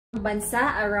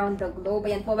bansa around the globe.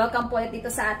 Ayan po, welcome po ulit dito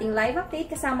sa ating live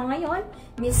update. Kasama ngayon,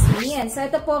 Miss Lian. So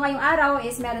ito po ngayong araw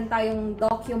is meron tayong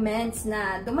documents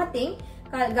na dumating.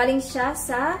 Galing siya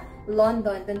sa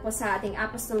London, dun po sa ating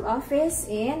Apostille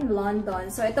office in London.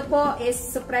 So ito po is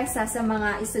sorpresa sa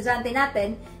mga estudyante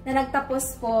natin na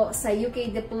nagtapos po sa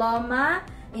UK Diploma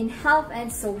in Health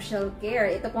and Social Care.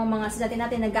 Ito pong mga estudyante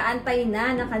natin nag-aantay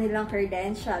na ng kanilang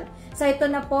credential. So ito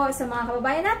na po sa mga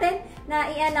kababayan natin na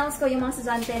i-announce ko yung mga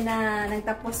estudyante na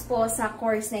nagtapos po sa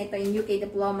course na ito, yung UK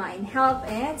Diploma in Health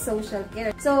and Social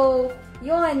Care. So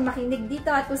yun, makinig dito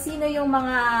at kung sino yung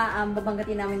mga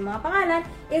babanggatin namin mga pangalan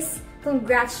is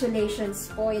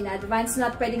congratulations po in advance.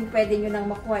 Not pwedeng-pwede nyo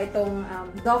nang makuha itong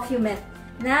document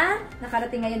na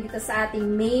nakarating ngayon dito sa ating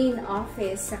main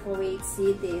office sa Kuwait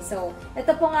City. So,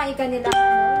 ito po nga ikanilang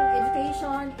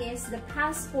education is the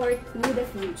passport to the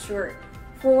future.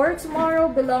 For tomorrow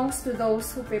belongs to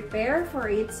those who prepare for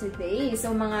it today.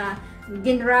 So, mga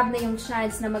ginrab na yung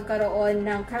chance na magkaroon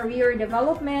ng career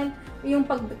development, yung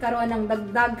pagkaroon ng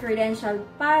dagdag credential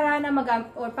para na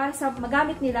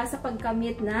magamit nila sa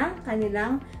pagkamit na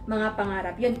kanilang mga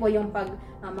pangarap. Yun po yung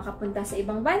makapunta sa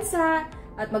ibang bansa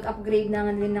at mag-upgrade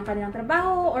ng kanilang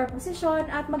trabaho or posisyon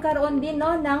at magkaroon din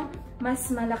ng mas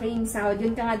malaking sahod.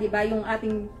 Yun ka nga, di ba, yung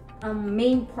ating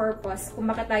main purpose kung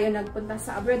bakit tayo nagpunta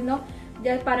sa abroad, no?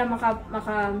 Diyan para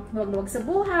makaluwag sa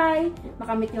buhay,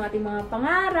 makamit yung ating mga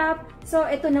pangarap. So,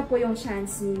 ito na po yung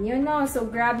chance ninyo, no? So,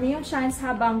 grab niyo yung chance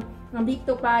habang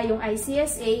nandito pa yung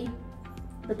ICSA.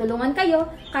 Tutulungan kayo,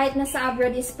 kahit nasa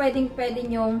abroad is pwedeng-pwede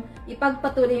nyong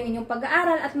ipagpatuloy yung inyong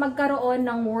pag-aaral at magkaroon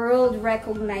ng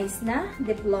world-recognized na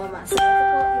diploma. So, ito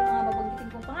po yung mga babanggitin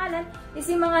kong pangalan is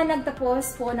yung mga nagtapos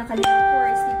po na kanilang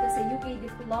course dito sa UK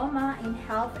Diploma in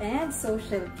Health and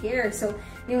Social Care. So,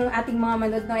 yung ating mga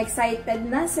manood no, excited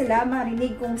na sila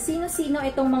marinig kung sino-sino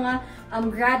itong mga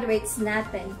graduates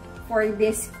natin for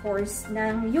this course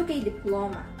ng UK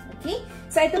Diploma. Okay?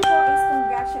 So, ito po is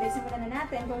congratulations. Simulan na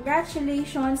natin.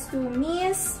 Congratulations to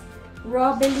Miss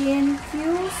Robelyn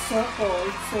Q. Soko.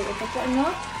 So, ito po, no?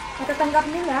 Matatanggap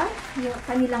nila yung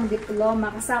kanilang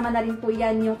diploma. Kasama na rin po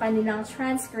yan yung kanilang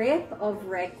transcript of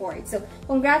record. So,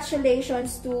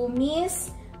 congratulations to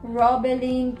Miss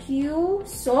Robelyn Q.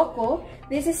 Soko.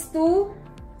 This is to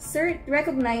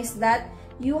recognize that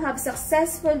you have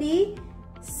successfully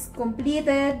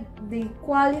completed the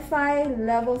qualified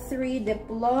level 3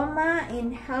 diploma in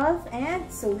health and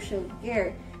social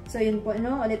care. So yun po,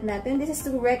 no, ulit natin. This is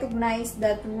to recognize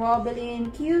that Robelyn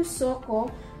Q.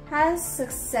 Soko has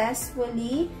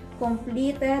successfully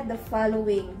completed the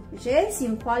following, which is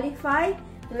yung qualified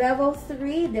level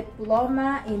 3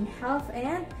 diploma in health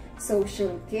and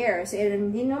social care. So yun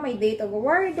din, no, may date of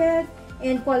awarded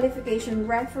and qualification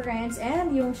reference, and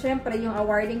yung syempre yung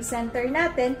awarding center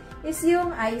natin is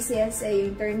yung ICSA,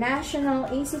 International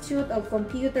Institute of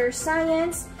Computer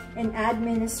Science and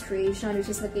Administration, which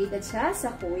is located siya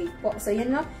sa Kuwait po. So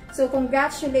yun, no? So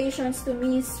congratulations to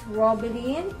Miss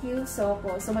Robelyn Q.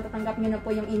 Soko. So matatanggap nyo na po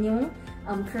yung inyong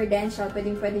credential.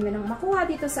 Pwede nyo nang makuha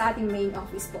dito sa ating main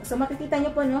office po. So makikita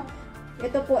nyo po, no?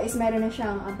 Ito po is meron na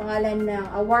siyang pangalan ng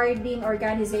awarding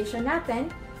organization natin.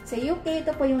 Sa UK,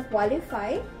 ito po yung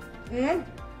qualified, and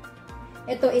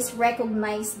ito is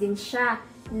recognized din siya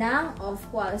ng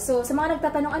off-qual. So, sa mga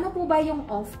nagtatanong, ano po ba yung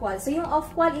off-qual? So, yung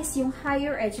off-qual is yung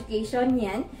higher education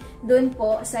yan, dun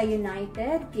po sa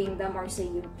United Kingdom or sa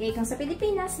UK. Kung sa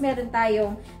Pilipinas, meron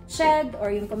tayong CHED or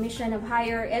yung Commission of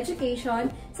Higher Education.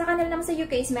 Sa kanila naman sa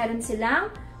UK is meron silang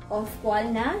off-qual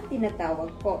na tinatawag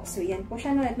po. So, yan po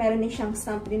siya. No? At meron din siyang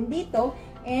stamp din dito,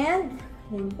 and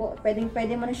yun po,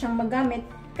 pwede mo na siyang magamit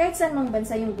kahit saan mang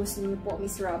bansa yung gusto niyo po,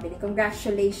 Miss Robin.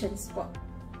 Congratulations po.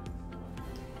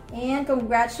 And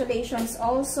congratulations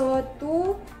also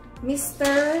to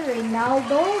Mr.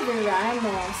 Rinaldo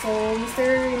Verano. So,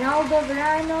 Mr. Rinaldo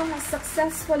Verano has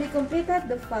successfully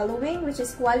completed the following, which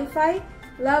is qualified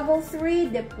level 3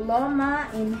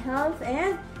 diploma in health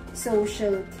and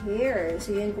social care.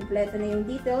 So, yun, kompleto na yung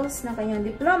details ng kanyang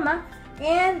diploma.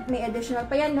 And may additional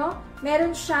pa yan, no?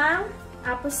 Meron siyang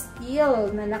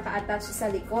apostille na naka-attach sa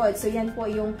likod. So, yan po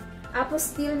yung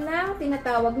apostille na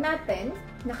tinatawag natin.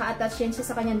 Naka-attach yan siya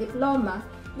sa kanyang diploma.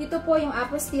 Dito po yung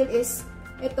apostille is,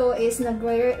 ito is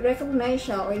nag-recognize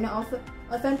siya or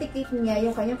na-authenticate niya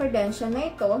yung kanyang credential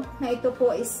na ito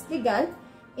po is legal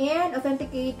and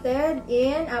authenticated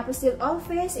in Apostille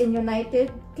Office in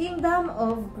United Kingdom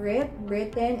of Great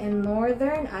Britain and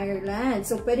Northern Ireland.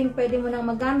 So, pwede mo nang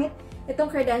magamit itong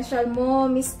credential mo,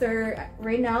 Mr.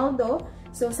 Rinaldo.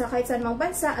 So, sa kahit saan mang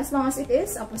bansa, as long as it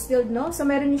is apostilled, no? So,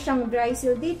 meron siyang dry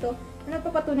seal dito na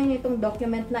nagpapatunay na itong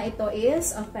document na ito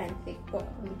is authentic po.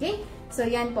 Okay? So,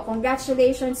 yan po.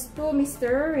 Congratulations to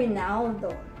Mr.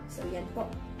 Rinaldo. So, yan po.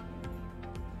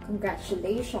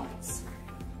 Congratulations.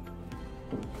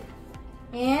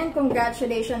 And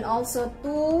congratulations also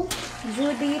to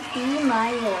Judy T.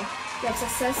 Mayo. You have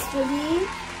successfully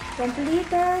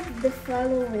completed the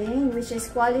following, which is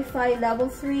Qualified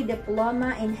Level 3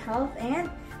 Diploma in Health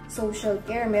and Social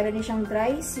Care. Meron din siyang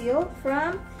dry seal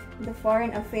from the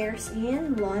Foreign Affairs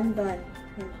in London.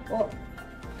 Yan po.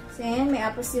 So, yan, may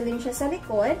apostille din siya sa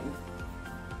likod.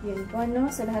 Yun po, no?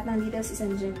 So, lahat ng details is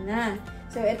andyan na.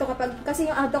 So, ito kapag, kasi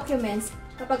yung documents,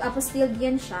 kapag apostilled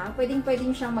yan siya,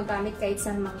 pwedeng siyang magamit kahit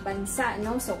sa mga bansa,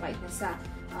 no? So, kahit na sa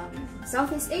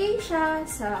Southeast Asia,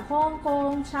 sa Hong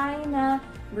Kong, China,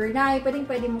 Brunei,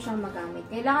 pwede mo siyang magamit.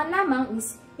 Kailangan lamang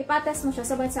is ipatas mo siya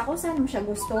sa bansa kung saan mo siya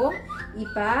gusto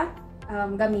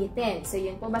gamitin. So,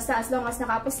 yun po. Basta as long as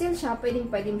naka-apostille siya, pwede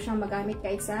mo siyang magamit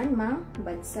kahit saan mang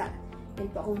bansa. Yun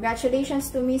po.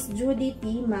 Congratulations to Miss Judy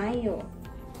T. Mayo.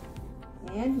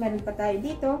 And meron pa tayo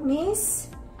dito, Miss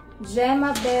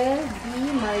Gemma Bell D.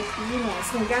 Martinez.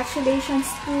 Congratulations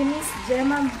to Miss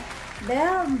Gemma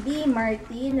Bell D.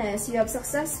 Martinez. You have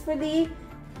successfully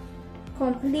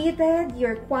completed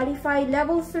your Qualified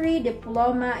Level 3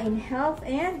 Diploma in Health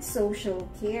and Social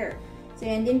Care. So,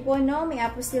 yan din po, no? May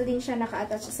apostille din siya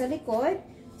naka-attach sa likod.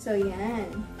 So, yan.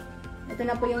 Ito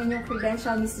na po yung inyong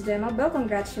credential, Miss Gemma Bell.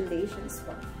 Congratulations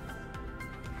po.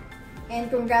 And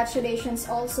congratulations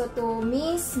also to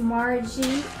Miss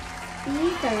Margie P.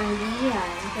 Karangian.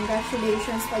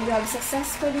 Congratulations po. You have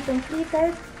successfully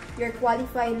completed your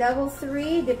Qualified Level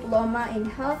 3 Diploma in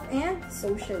Health and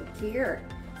Social Care.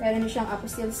 Meron siyang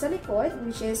apostille sa likod,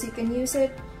 which is you can use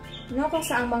it no, kung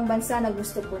saang bang bansa na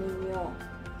gusto po ninyo.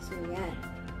 So, yan.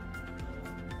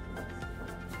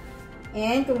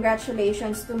 And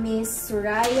congratulations to Miss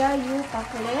Suraya U.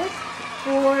 Paklet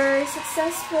for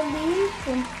successfully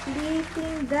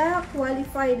completing the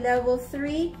Qualified Level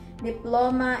 3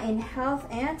 Diploma in Health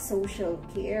and Social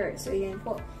Care. So, yan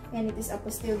po. And it is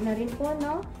apostilled na rin po,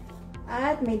 no?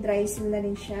 At may dry seal na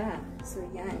rin siya. So,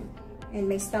 yan.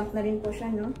 And may stamp na rin po siya,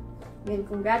 no? Yan.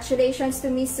 Congratulations to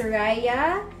Miss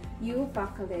Soraya U.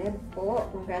 Paklet po.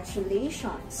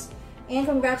 Congratulations. And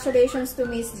congratulations to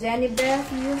Miss Jennifer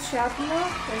U. Shapno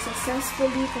for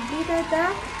successfully completed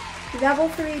the Level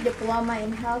 3 Diploma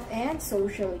in Health and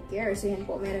Social Care. So, yan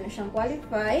po. Meron na siyang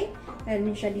qualify.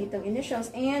 Meron siya ditong initials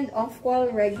and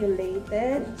off-call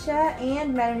regulated siya.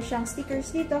 And meron siyang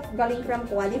stickers dito galing from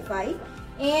qualify.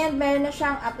 And meron na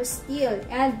siyang apostille.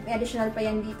 And additional pa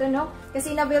yan dito, no?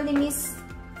 Kasi na-avail ni Miss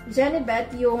Jennifer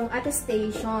yung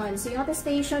attestation. So, yung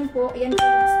attestation po, yan po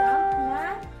yung stamp na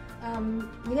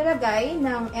nilalagay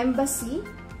ng embassy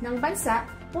ng bansa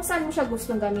kung saan mo siya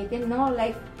gustong gamitin, no?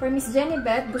 Like, for Miss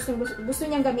Jennifer, gusto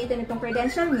niyang gamitin itong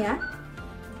credential niya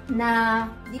na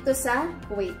dito sa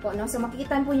Kuwait po, no? So,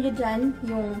 makikita po niyo dyan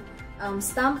yung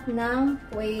stamp ng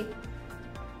Kuwait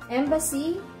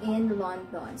Embassy in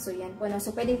London. So, yan po, no?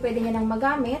 So, pwedeng-pwede niya nang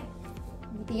magamit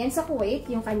dito yan sa Kuwait,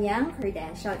 yung kanyang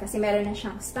credential. Kasi meron na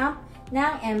siyang stamp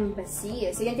ng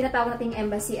embassy. So, yan tinatawag natin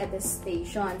embassy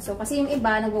attestation. So, kasi yung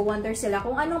iba, nagwo-wonder sila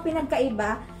kung anong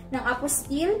pinagkaiba ng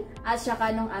apostille at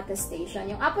saka ng attestation.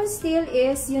 Yung apostille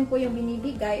is, yun po yung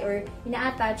binibigay or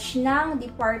ina-attach ng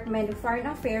Department of Foreign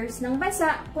Affairs ng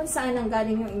bansa kung saan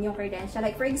nanggaling yung inyong credential.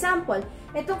 Like, for example,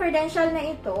 itong credential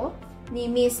na ito ni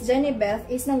Miss Jennifer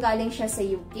is nanggaling siya sa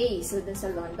UK, so dun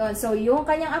sa London. So, yung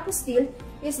kanyang apostille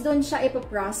is dun siya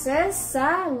ipaprocess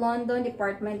sa London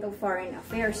Department of Foreign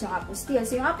Affairs, yung apostille.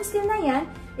 So, yung apostille na yan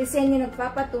is yan yung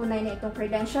nagpapatunay na itong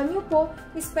credential nyo po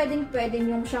is pwedeng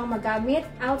yung siyang magamit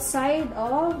outside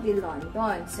of the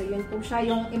London. So, yun po siya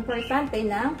yung importante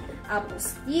ng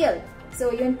apostille.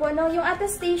 So, yun po, no? Yung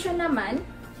attestation naman,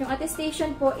 yung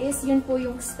attestation po is yun po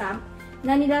yung stamp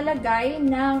na nilalagay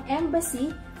ng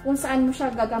embassy kung saan mo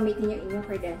siya gagamitin yung inyong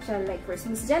credential. Like, first,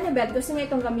 Miss Jennifer, gusto niya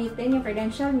itong gamitin yung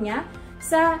credential niya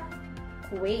sa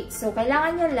Kuwait. So,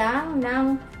 kailangan niya lang ng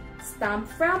stamp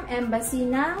from embassy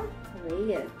ng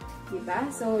Kuwait. Diba?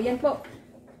 So, yan po.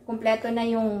 Kompleto na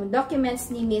yung documents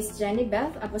ni Miss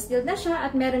Jennifer. Apostilled na siya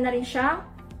at meron na rin siyang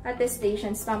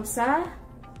attestation stamp sa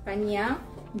kanyang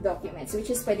documents,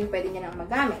 which is pwedeng-pwede niya nang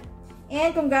magamit.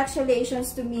 And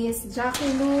congratulations to Miss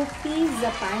Jackie Lu P.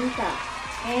 Zapanta.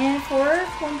 And for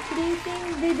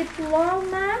completing the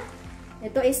diploma,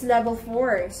 ito is level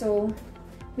 4. So,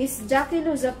 Miss Jackie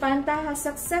Lu Zapanta has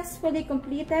successfully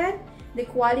completed the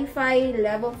qualified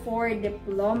level 4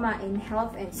 diploma in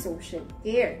health and social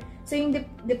care. So, yung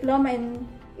diploma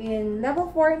in level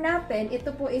 4 natin,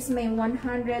 ito po is may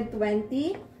 120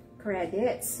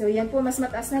 credits. So, yan po, mas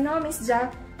mataas na, no, Miss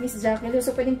Jacqueline.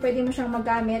 So, pwede mo siyang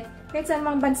magamit kahit saan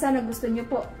mang bansa na gusto nyo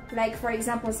po. Like, for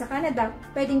example, sa Canada,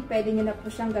 pwede nyo na po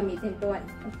siyang gamitin doon.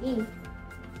 Okay.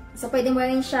 So, pwede mo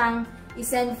rin siyang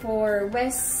isend for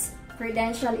West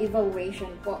Credential Evaluation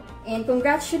po. And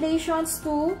congratulations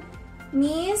to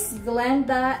Miss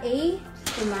Glenda A.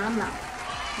 Tumama.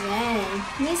 Yan.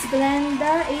 Miss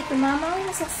Glenda A. Tumama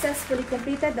has successfully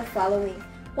completed the following.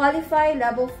 Qualify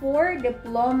Level 4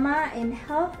 Diploma in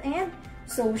Health and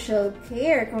Social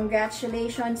Care.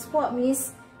 Congratulations po,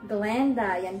 Miss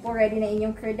Glenda. Yan po, ready na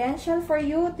inyong credential for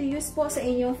you to use po sa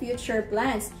inyong future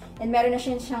plans. And meron na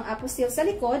siyang apostille sa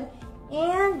likod.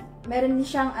 And meron din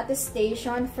siyang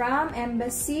attestation from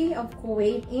Embassy of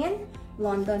Kuwait in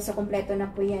London. So, kompleto na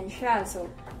po yan siya.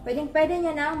 So, pwede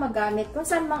niya na magamit kung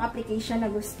saan mang application na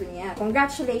gusto niya.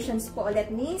 Congratulations po ulit,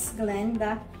 Miss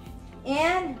Glenda.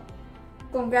 And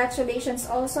congratulations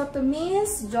also to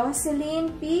Miss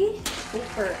Jocelyn P.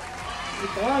 Cooper.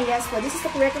 Ito, yes po. This is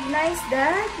to recognize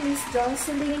that Miss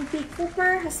Jocelyn P.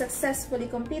 Cooper has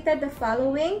successfully completed the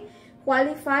following.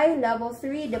 Qualify Level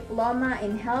 3 Diploma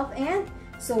in Health and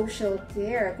Social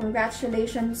Care.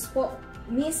 Congratulations po,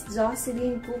 Miss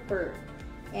Jocelyn Cooper.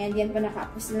 And yan po,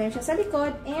 naka-apostille na siya sa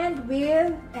likod. And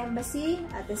with Embassy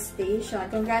Attestation.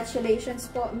 Congratulations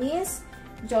po, Miss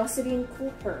Jocelyn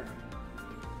Cooper.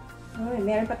 Oh,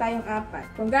 meron pa tayong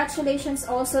 4. Congratulations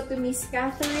also to Miss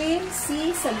Catherine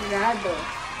C. Sagrado.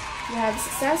 You have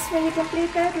successfully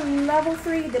completed Level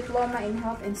 3 Diploma in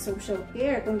Health and Social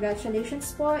Care.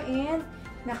 Congratulations po, and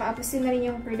naka-apostille na rin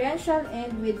yung credential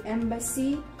and with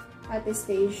Embassy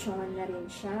Attestation na rin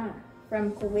siya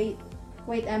from Kuwait.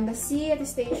 Kuwait Embassy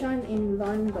Attestation in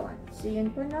London. So,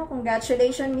 yun po, no?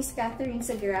 Congratulations, Miss Catherine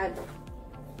Sagrado.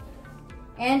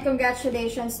 And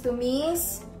congratulations to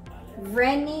Miss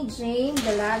Vrenny Jane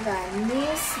Dalagan.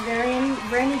 Miss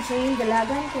Vrenny Jane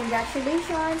Dalagan,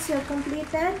 congratulations. You have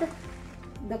completed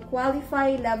the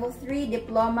Qualify Level 3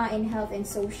 Diploma in Health and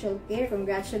Social Care.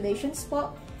 Congratulations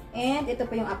po. And ito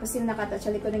po yung apostille na nakatouch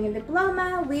sa likod ng yung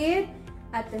diploma with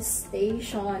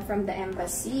attestation from the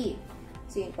embassy.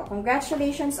 So yun po.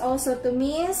 Congratulations also to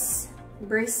Miss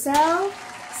Brisel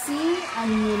C.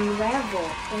 Anunuevo.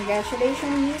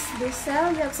 Congratulations, Miss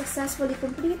Brisel. You have successfully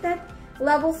completed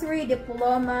Level 3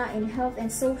 Diploma in Health and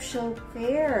Social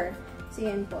Care. So,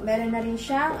 yan po. Meron na rin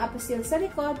siyang apostille sa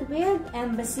likod with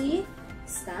embassy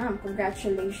stamp.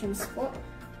 Congratulations po.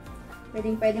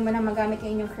 Pwede mo na magamit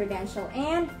yung inyong credential.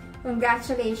 And,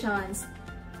 congratulations.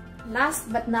 Last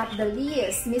but not the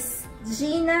least, Miss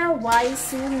Gina Y.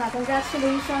 Sunga.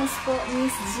 Congratulations po,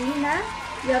 Miss Gina.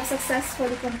 You have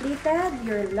successfully completed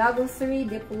your Level 3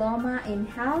 Diploma in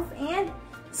Health and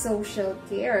Social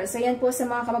Care. So, yan po sa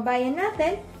mga kababayan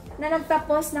natin na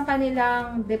nagtapos ng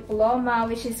kanilang diploma,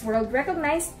 which is world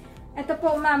recognized. Ito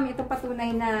po, ma'am, ito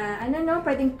patunay na,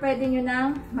 pwede nyo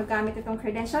nang magamit itong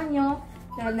credential nyo.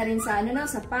 Dahil na rin sa,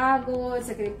 sa pagod,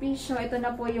 sakripisyo. Ito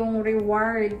na po yung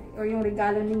reward or yung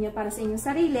regalo ninyo para sa inyong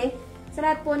sarili. Sa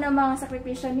lahat po ng mga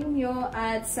sakripisyo ninyo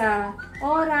at sa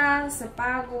oras, sa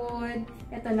pagod.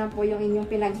 Ito na po yung inyong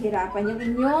pinaghirapan, yung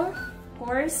inyong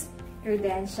course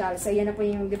credential. So, yan na po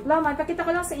yung diploma. Pakita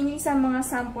ko lang sa inyo isang mga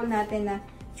sample natin na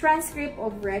transcript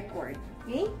of record.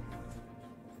 Okay?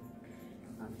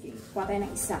 Okay. Kuha tayo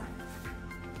ng isa.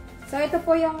 So, ito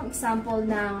po yung example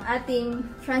ng ating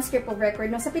transcript of record.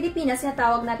 No, sa Pilipinas,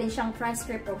 natawag natin siyang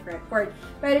transcript of record.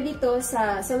 Pero dito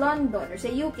sa London or sa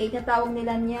UK, natawag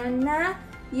nila niyan na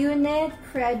unit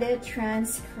credit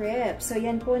transcript. So,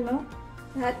 yan po, no?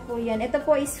 Lahat po yan. Ito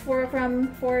po is for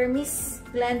Miss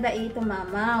Glenda A.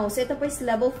 Tumama. So, ito po is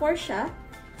level 4 siya.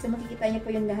 So, makikita niyo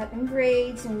po yung lahat ng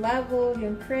grades, yung level,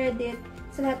 yung credit.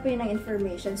 So, lahat po yun ng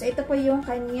information. So, ito po yung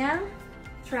kanyang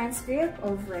transcript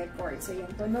of record. So, yan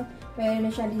po, no? Mayroon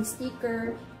na siya din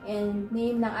sticker and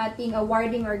name ng ating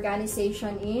awarding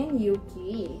organization in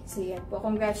UK. So, yan po.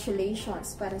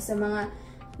 Congratulations para sa mga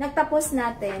nagtapos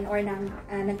natin or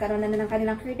nagkaroon na ng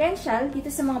kanilang credential dito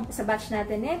sa batch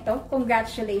natin nito.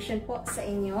 Congratulations po sa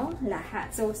inyong lahat.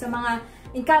 So, sa mga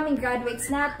incoming graduates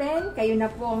natin, kayo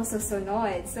na po ang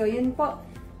susunod. So, yun po.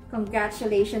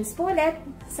 Congratulations po ulit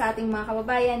sa ating mga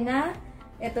kababayan na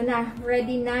ito na,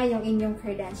 ready na yung inyong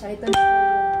credential. Ito na po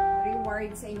yung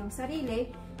reward sa inyong sarili,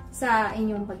 sa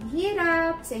inyong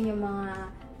paghihirap, sa inyong mga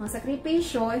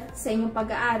sakripisyo, sa inyong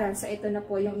pag-aaral. So, ito na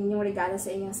po yung inyong regalo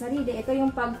sa inyong sarili. Ito yung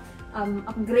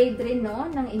pag-upgrade rin, no,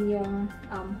 ng inyong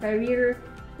career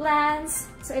plans.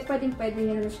 So, pwede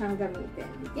nyo na siyang gamitin.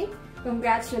 Okay?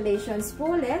 Congratulations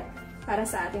po ulit para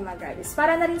sa ating mga graduates.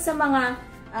 Para na rin sa mga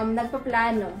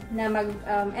nagpaplano na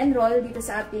mag-enroll dito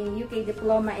sa ating UK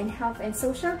Diploma in Health and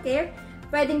Social Care,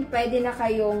 pwede na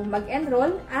kayong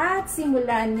mag-enroll at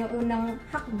simulan yung unang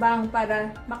hakbang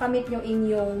para makamit yung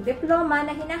inyong diploma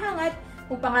na hinahangat.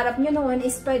 Kung pangarap nyo noon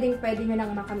is pwede nyo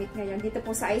nang makamit ngayon. Dito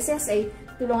po sa ICSA,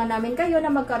 tulungan namin kayo na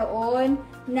magkaroon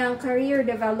ng career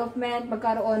development,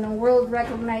 magkaroon ng world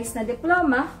recognized na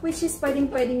diploma, which is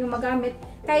pwede nyo magamit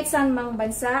kahit saan mang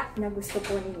bansa na gusto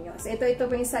po ninyo. So ito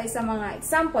po yung isa mga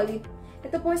example.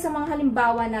 Ito po sa mga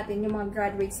halimbawa natin, yung mga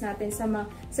graduates natin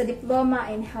sa Diploma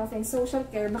in Health and Social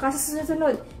Care. Baka sa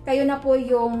susunod, kayo na po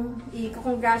yung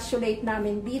i-congratulate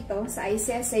namin dito sa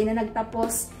ICSA na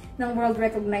nagtapos ng World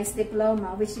Recognized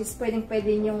Diploma, which is pwede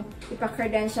nyong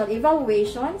ipa-credential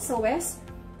evaluation sa WES.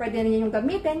 Pwede ninyong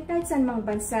gamitin kahit saan mang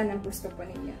bansa na gusto po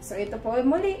ninyo. So ito po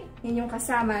muli, inyong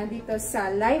kasama dito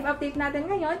sa live update natin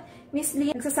ngayon, Miss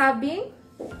Lee, nagsasabing,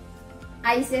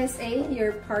 ICSA,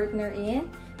 your partner in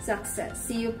success.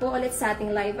 See you po ulit sa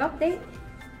ating live update.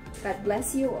 God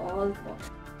bless you all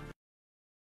po.